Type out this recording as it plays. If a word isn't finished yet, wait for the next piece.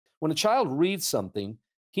when a child reads something,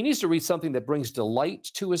 he needs to read something that brings delight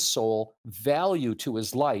to his soul, value to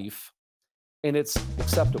his life, and it's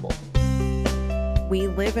acceptable. We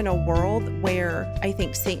live in a world where I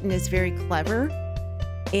think Satan is very clever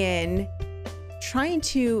in trying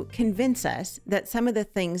to convince us that some of the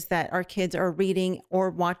things that our kids are reading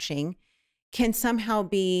or watching can somehow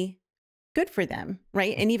be good for them,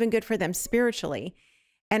 right? And even good for them spiritually.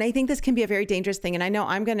 And I think this can be a very dangerous thing. And I know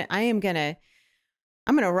I'm going to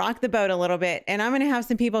rock the boat a little bit, and I'm going to have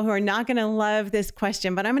some people who are not going to love this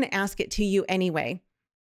question, but I'm going to ask it to you anyway,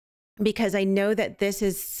 because I know that this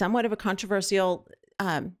is somewhat of a controversial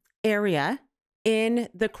area in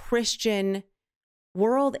the Christian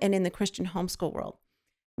world and in the Christian homeschool world.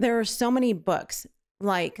 There are so many books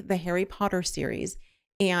like the Harry Potter series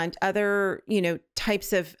and other,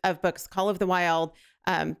 types of books, Call of the Wild,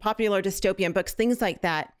 popular dystopian books, things like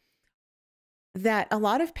that, that a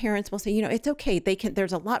lot of parents will say, it's okay.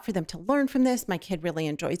 There's a lot for them to learn from this. My kid really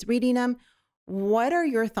enjoys reading them. What are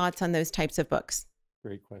your thoughts on those types of books?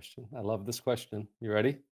 Great question. I love this question. You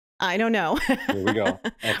ready? I don't know. Here we go.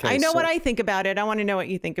 Okay, I know what I think about it. I want to know what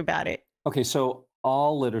you think about it. Okay, so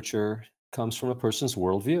all literature comes from a person's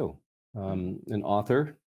worldview. An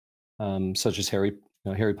author, such as Harry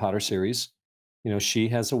Potter series, she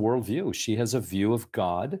has a worldview. She has a view of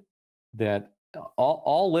God that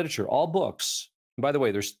all literature, all books. And by the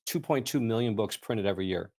way, there's 2.2 million books printed every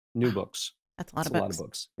year, new books. That's a lot of books. books. A lot of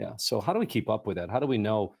books. Yeah. So how do we keep up with that? How do we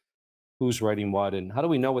know who's writing what, and how do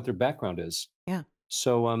we know what their background is? Yeah.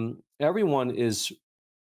 So everyone is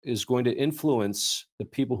going to influence the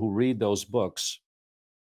people who read those books.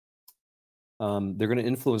 They're going to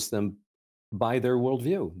influence them by their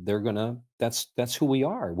worldview. That's who we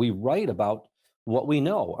are. We write about what we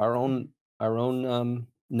know, our own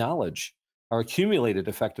knowledge, our accumulated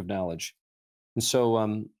effective knowledge. And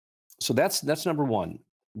so that's number one.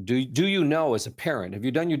 Do you know, as a parent, have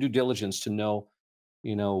you done your due diligence to know,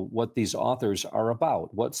 what these authors are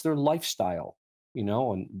about? What's their lifestyle?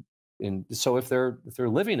 And so if they're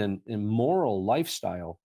living an immoral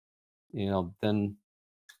lifestyle, then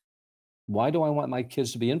why do I want my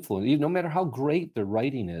kids to be influenced, no matter how great their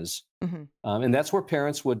writing is? Mm-hmm. And that's where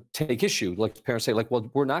parents would take issue. Like parents say, well,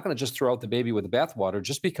 we're not going to just throw out the baby with the bathwater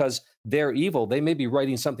just because they're evil. They may be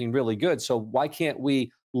writing something really good. So why can't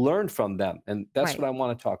we learn from them? And that's what I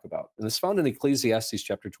want to talk about. And it's found in Ecclesiastes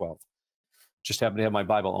chapter 12. Just happened to have my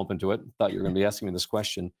Bible open to it. Thought you were going to be asking me this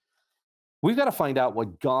question. We've got to find out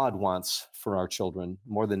what God wants for our children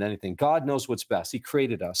more than anything. God knows what's best. He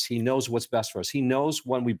created us. He knows what's best for us. He knows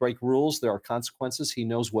when we break rules, there are consequences. He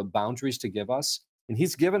knows what boundaries to give us. And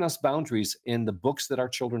he's given us boundaries in the books that our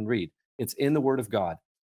children read. It's in the Word of God.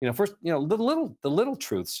 First, the little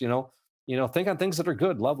truths, think on things that are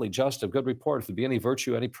good, lovely, just, of good report. If there be any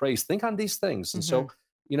virtue, any praise, think on these things. And so,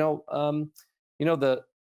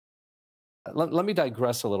 let me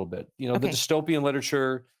digress a little bit. The dystopian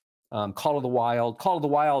literature, Call of the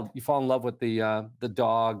Wild, you fall in love with the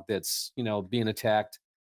dog that's, being attacked,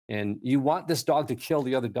 and you want this dog to kill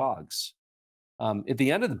the other dogs. At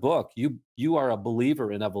the end of the book, you are a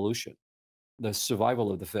believer in evolution, the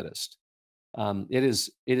survival of the fittest. It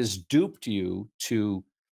is duped you to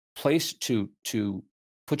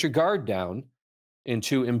put your guard down and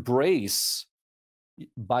to embrace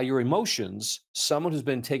by your emotions someone who's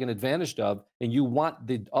been taken advantage of, and you want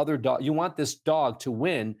the other dog, you want this dog to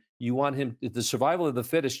win. You want him, the survival of the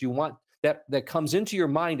fittest. You want that comes into your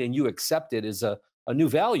mind, and you accept it as a new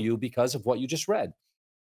value because of what you just read.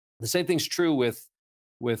 The same thing's true with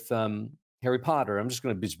Harry Potter. I'm just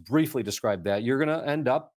going to just briefly describe that. You're going to end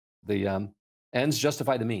up the ends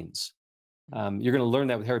justify the means. You're going to learn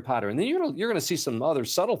that with Harry Potter, and then you're going to see some other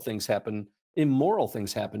subtle things happen, immoral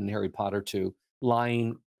things happen in Harry Potter too.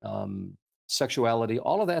 Lying, sexuality,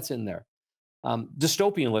 all of that's in there.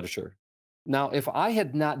 Dystopian literature. Now, if I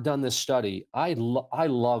had not done this study, I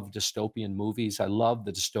love dystopian movies. I love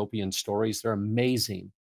the dystopian stories. They're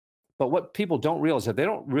amazing. But what people don't realize is that they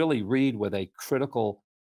don't really read with a critical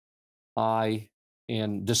eye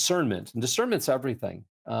and discernment. And discernment's everything.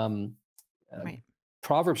 Right.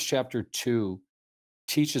 Proverbs chapter 2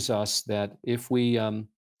 teaches us that if we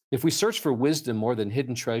search for wisdom more than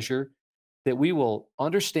hidden treasure, that we will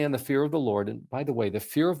understand the fear of the Lord. And by the way, the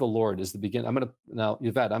fear of the Lord is the beginning. Now,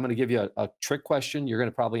 Yvette, I'm going to give you a trick question. You're going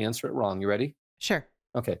to probably answer it wrong. You ready? Sure.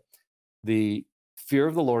 Okay. The fear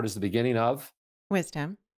of the Lord is the beginning of?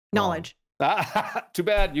 Wisdom. Knowledge. Too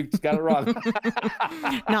bad. You got it wrong.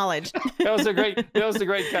 Knowledge. That was a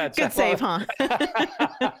great catch. Good save, huh?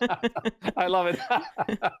 I love it.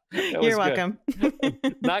 You're welcome.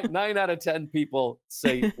 9 out of 10 people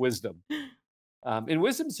say wisdom. In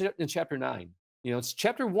wisdom in chapter 9, You know, it's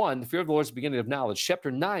chapter 1, the fear of the Lord is the beginning of knowledge. Chapter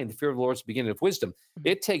 9, the fear of the Lord is the beginning of wisdom. Mhm.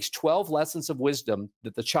 It takes 12 lessons of wisdom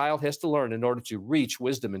that the child has to learn in order to reach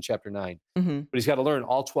wisdom in chapter 9. Mhm. But he's got to learn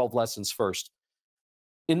all 12 lessons first.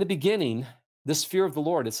 In the beginning, this fear of the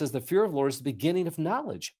Lord, it says the fear of the Lord is the beginning of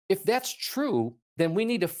knowledge. If that's true, then we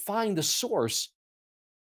need to find the source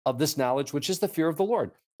of this knowledge, which is the fear of the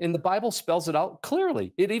Lord. And the Bible spells it out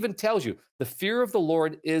clearly. It even tells you the fear of the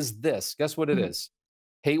Lord is this. Guess what it Mhm. is?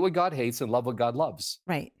 Hate what God hates and love what God loves.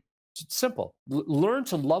 Right. It's simple. Learn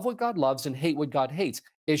to love what God loves and hate what God hates.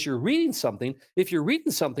 As you're reading something, if you're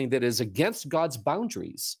reading something that is against God's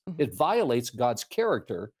boundaries, Mhm. it violates God's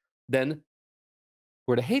character, then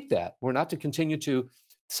we're to hate that. We're not to continue to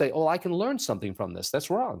say, oh, I can learn something from this. That's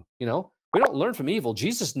wrong. You know, we don't learn from evil.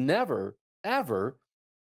 Jesus never, ever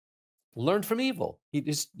learned from evil. He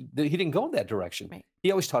didn't go in that direction. Right.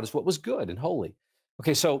 He always taught us what was good and holy.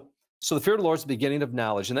 Okay, so the fear of the Lord is the beginning of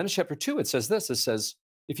knowledge. And then in chapter 2, it says this. It says,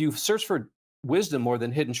 if you search for wisdom more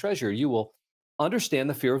than hidden treasure, you will understand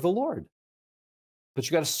the fear of the Lord. But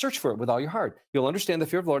you got to search for it with all your heart. You'll understand the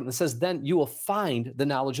fear of the Lord. And it says, then you will find the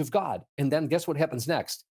knowledge of God. And then guess what happens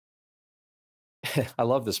next? I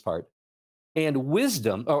love this part. And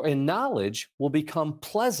wisdom and knowledge will become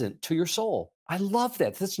pleasant to your soul. I love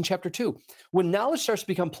that. That's in chapter 2. When knowledge starts to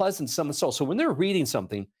become pleasant to someone's soul. So when they're reading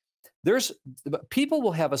something, people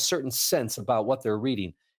will have a certain sense about what they're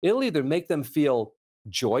reading. It'll either make them feel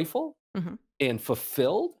joyful Mhm. and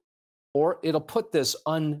fulfilled, or it'll put this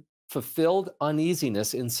unfulfilled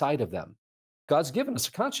uneasiness inside of them. God's given us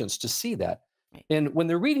a conscience to see that. Right. And when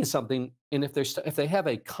they're reading something, and if they have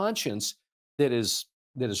a conscience that is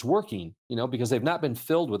working, you know, because they've not been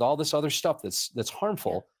filled with all this other stuff that's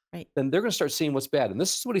harmful, Right. then they're going to start seeing what's bad. And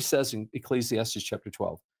this is what he says in Ecclesiastes chapter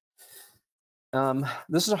 12.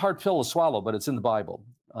 This is a hard pill to swallow, but it's in the Bible.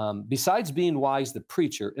 Besides being wise, the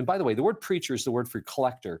preacher, and by the way, the word preacher is the word for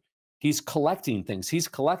collector. He's collecting things. He's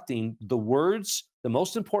collecting the words, the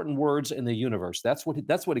most important words in the universe. That's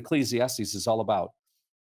what Ecclesiastes is all about.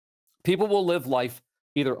 People will live life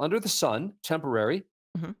either under the sun, temporary,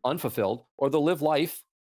 Mhm. unfulfilled, or they'll live life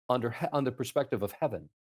on the perspective of heaven.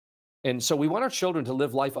 And so we want our children to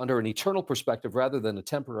live life under an eternal perspective rather than a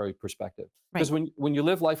temporary perspective. Because Right. when you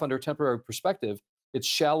live life under a temporary perspective, it's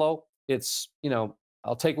shallow. It's, you know,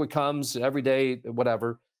 I'll take what comes every day,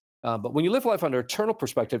 whatever. But when you live life under eternal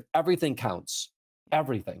perspective, everything counts,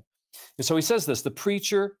 everything. And so he says this, the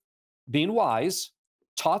preacher, being wise,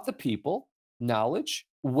 taught the people knowledge,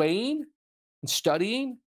 weighing and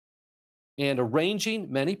studying and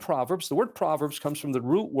arranging many proverbs. The word proverbs comes from the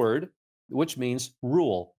root word, which means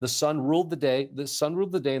rule. The sun ruled the day,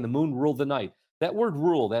 and the moon ruled the night. That word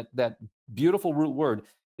rule, that beautiful root word,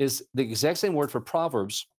 is the exact same word for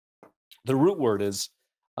proverbs. The root word is,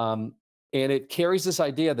 and it carries this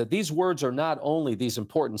idea that these words are not only these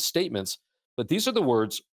important statements, but these are the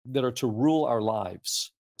words that are to rule our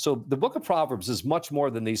lives. So the book of Proverbs is much more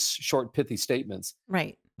than these short, pithy statements.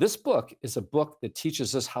 Right. This book is a book that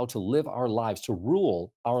teaches us how to live our lives, to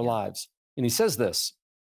rule our lives. And he says this.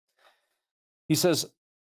 He says,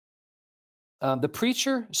 the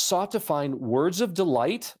preacher sought to find words of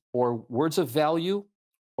delight or words of value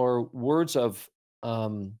or words of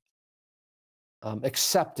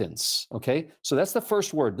acceptance. Okay, so that's the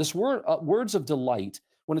first word. This word, words of delight.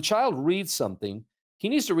 When a child reads something, he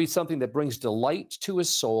needs to read something that brings delight to his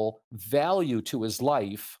soul, value to his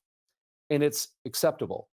life, and it's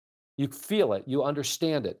acceptable. You feel it, you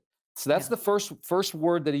understand it. So that's the first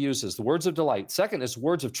word that he uses, the words of delight. Second is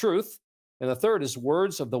words of truth, and the third is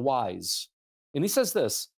words of the wise. And he says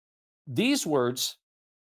this, these words,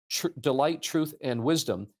 delight, truth, and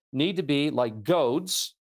wisdom, need to be like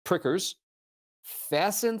goads, prickers,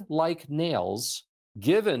 fastened like nails,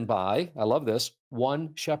 given by, I love this,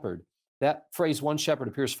 one shepherd. That phrase, one shepherd,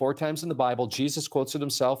 appears 4 times in the Bible. Jesus quotes it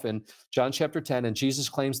himself in John chapter 10, and Jesus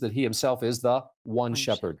claims that he himself is the one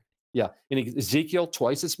shepherd. Yeah. In Ezekiel,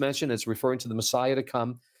 twice it's mentioned. It's referring to the Messiah to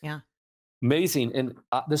come. Yeah. Amazing. And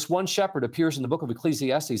this one shepherd appears in the book of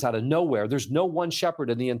Ecclesiastes out of nowhere. There's no one shepherd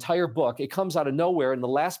in the entire book. It comes out of nowhere in the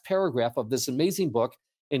last paragraph of this amazing book.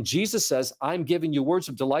 And Jesus says, I'm giving you words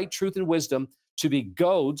of delight, truth, and wisdom to be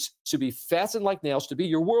goads, to be fastened like nails, to be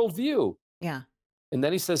your worldview. Yeah. And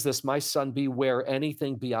then he says this, my son, beware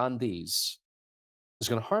anything beyond these is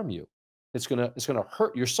going to harm you. It's going to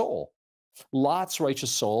hurt your soul. Lot's righteous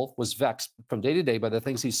soul was vexed from day to day by the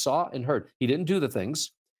things he saw and heard. He didn't do the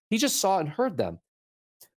things. He just saw and heard them.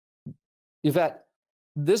 Yvette,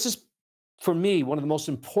 this is, for me, one of the most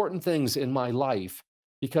important things in my life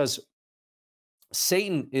because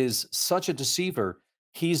Satan is such a deceiver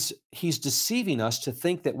he's deceiving us to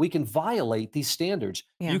think that we can violate these standards.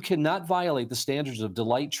 Yeah. You cannot violate the standards of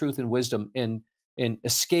delight, truth, and wisdom and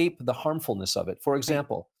escape the harmfulness of it. For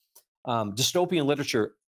example, dystopian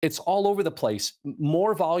literature, it's all over the place.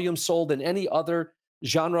 More volumes sold than any other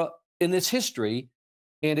genre in its history,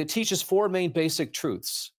 and it teaches 4 main basic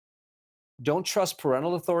truths. Don't trust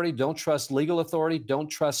parental authority, don't trust legal authority, don't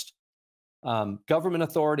trust government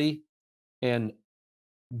authority, and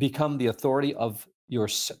become the authority of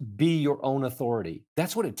be your own authority.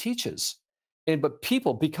 That's what it teaches. But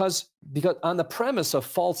people, because on the premise of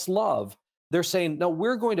false love, they're saying, no,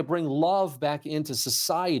 we're going to bring love back into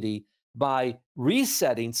society by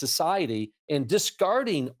resetting society and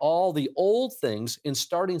discarding all the old things and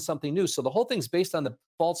starting something new. So the whole thing's based on the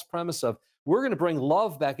false premise of we're going to bring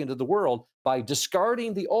love back into the world by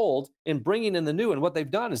discarding the old and bringing in the new. And what they've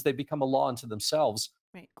done is they've become a law unto themselves,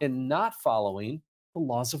 Right. and not following the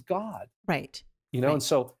laws of God. Right. You know, Right. and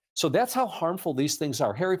so that's how harmful these things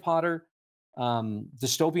are. Harry Potter,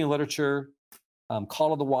 dystopian literature,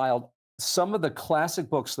 Call of the Wild. Some of the classic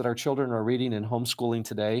books that our children are reading in homeschooling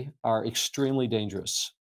today are extremely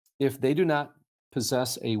dangerous. If they do not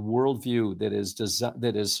possess a worldview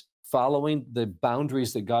that is following the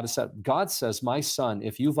boundaries that God has set, God says, my son,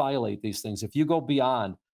 if you violate these things, if you go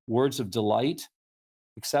beyond words of delight,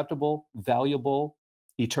 acceptable, valuable,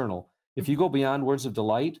 eternal, if you go beyond words of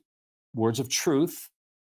delight, words of truth,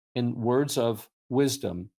 and words of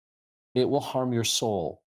wisdom, it will harm your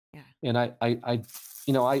soul. Yeah. And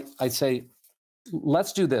I say,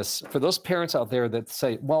 let's do this for those parents out there that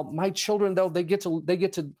say, well, my children, though, they get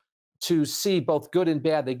to see both good and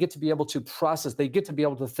bad. They get to be able to process. They get to be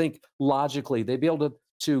able to think logically. They be able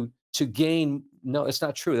to gain. No, it's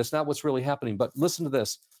not true. That's not what's really happening. But listen to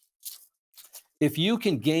this. If you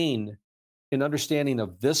can gain an understanding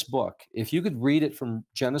of this book, if you could read it from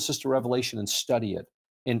Genesis to Revelation and study it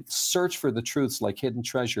and search for the truths like hidden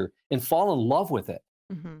treasure and fall in love with it.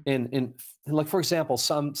 Mm-hmm. And like, for example,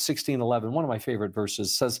 Psalm 16:11, one of my favorite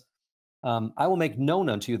verses says, I will make known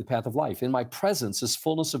unto you the path of life. In my presence is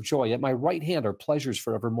fullness of joy. At my right hand are pleasures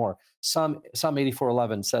forevermore. Psalm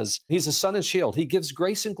 84:11 says, he's a sun and shield. He gives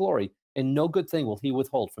grace and glory, and no good thing will he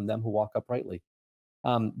withhold from them who walk uprightly.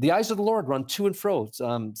 The eyes of the Lord run to and fro.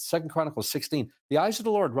 2 Chronicles 16. The eyes of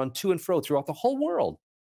the Lord run to and fro throughout the whole world,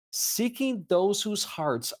 seeking those whose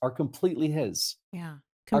hearts are completely his. Yeah,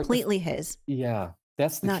 completely his. Yeah,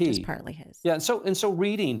 that's the Not key. Not just partly his. Yeah, and so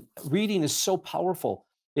reading is so powerful.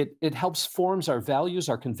 It helps forms our values,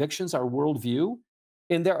 our convictions, our worldview.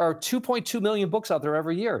 And there are 2.2 million books out there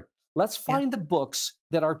every year. Let's find the books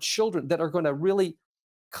that our children that are going to really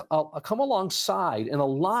come alongside and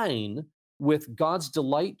align with God's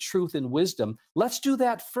delight, truth, and wisdom. Let's do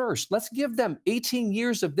that first. Let's give them 18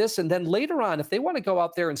 years of this. And then later on, if they want to go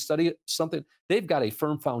out there and study something, they've got a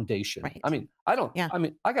firm foundation. Right. I mean,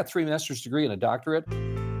 I got 3 master's degree and a doctorate.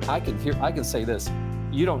 I can say this.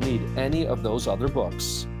 You don't need any of those other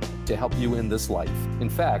books to help you in this life. In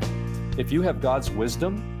fact, if you have God's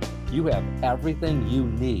wisdom, you have everything you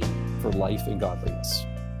need for life and godliness.